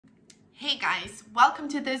Hey guys, welcome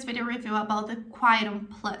to this video review about the Quietum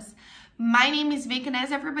Plus. My name is Vic, and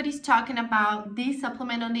as everybody's talking about this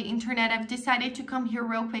supplement on the internet, I've decided to come here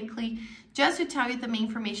real quickly just to tell you the main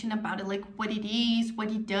information about it, like what it is,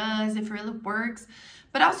 what it does, if it really works,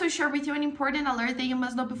 but also share with you an important alert that you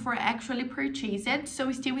must know before actually purchase it,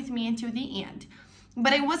 so stay with me until the end.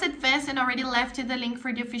 But I was advanced and already left the link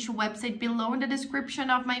for the official website below in the description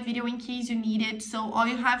of my video in case you need it. So all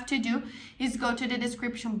you have to do is go to the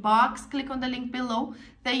description box, click on the link below,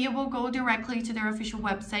 then you will go directly to their official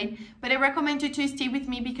website. But I recommend you to stay with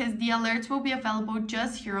me because the alerts will be available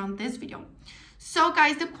just here on this video. So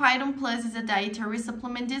guys, the Quietum Plus is a dietary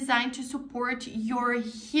supplement designed to support your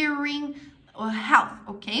hearing health,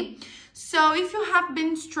 okay? So if you have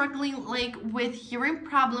been struggling with hearing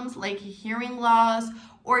problems like hearing loss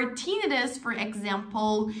or tinnitus, for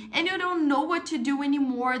example, and you don't know what to do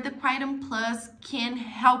anymore, the Quietum Plus can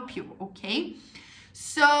help you, okay?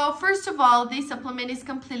 So first of all, this supplement is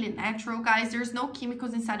completely natural, guys. There's no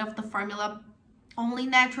chemicals inside of the formula, only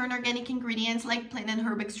natural and organic ingredients like plant and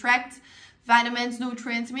herb extracts, vitamins,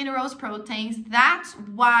 nutrients, minerals, proteins. That's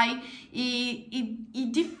why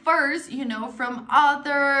it differs, you know, from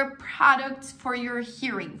other products for your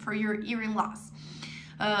hearing loss.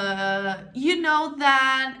 You know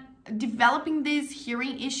that developing these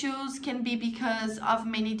hearing issues can be because of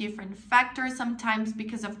many different factors, sometimes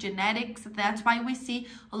because of genetics. That's why we see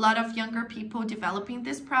a lot of younger people developing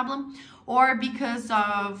this problem, or because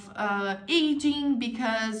of aging,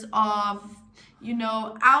 because of, you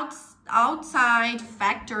know, outside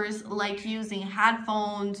factors like using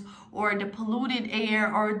headphones or the polluted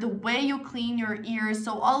air or the way you clean your ears.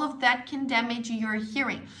 So all of that can damage your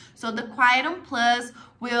hearing. So the Quietum Plus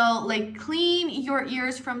will clean your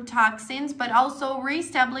ears from toxins, but also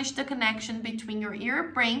reestablish the connection between your ear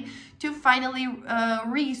and brain to finally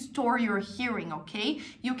restore your hearing, okay?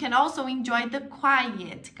 You can also enjoy the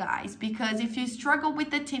quiet, guys, because if you struggle with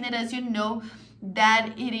the tinnitus, you know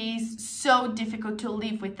that it is so difficult to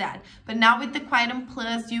live with that. But now with the Quietum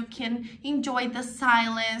Plus, you can enjoy the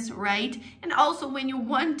silence, right? And also when you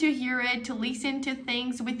want to hear it, to listen to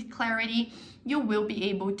things with clarity, you will be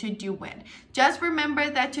able to do it. Just remember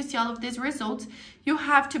that to see all of these results, you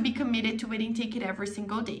have to be committed to it and take it every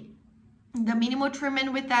single day. The minimal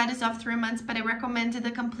treatment with that is of 3 months, but I recommend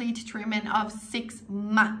the complete treatment of 6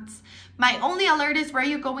 months. My only alert is where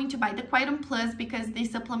you're going to buy the Quietum Plus, because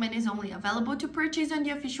this supplement is only available to purchase on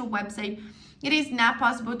the official website. It is not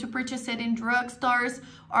possible to purchase it in drugstores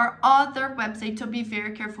or other websites, so be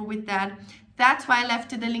very careful with that. That's why I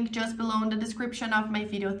left the link just below in the description of my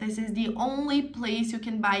video. This is the only place you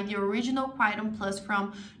can buy the original Quietum Plus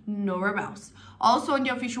from, nowhere else. Also on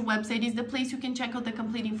the official website is the place you can check out the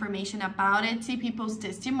complete information about it, see people's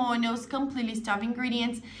testimonials, complete list of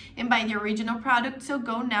ingredients, and buy the original product. So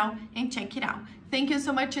go now and check it out. Thank you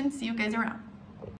so much and see you guys around.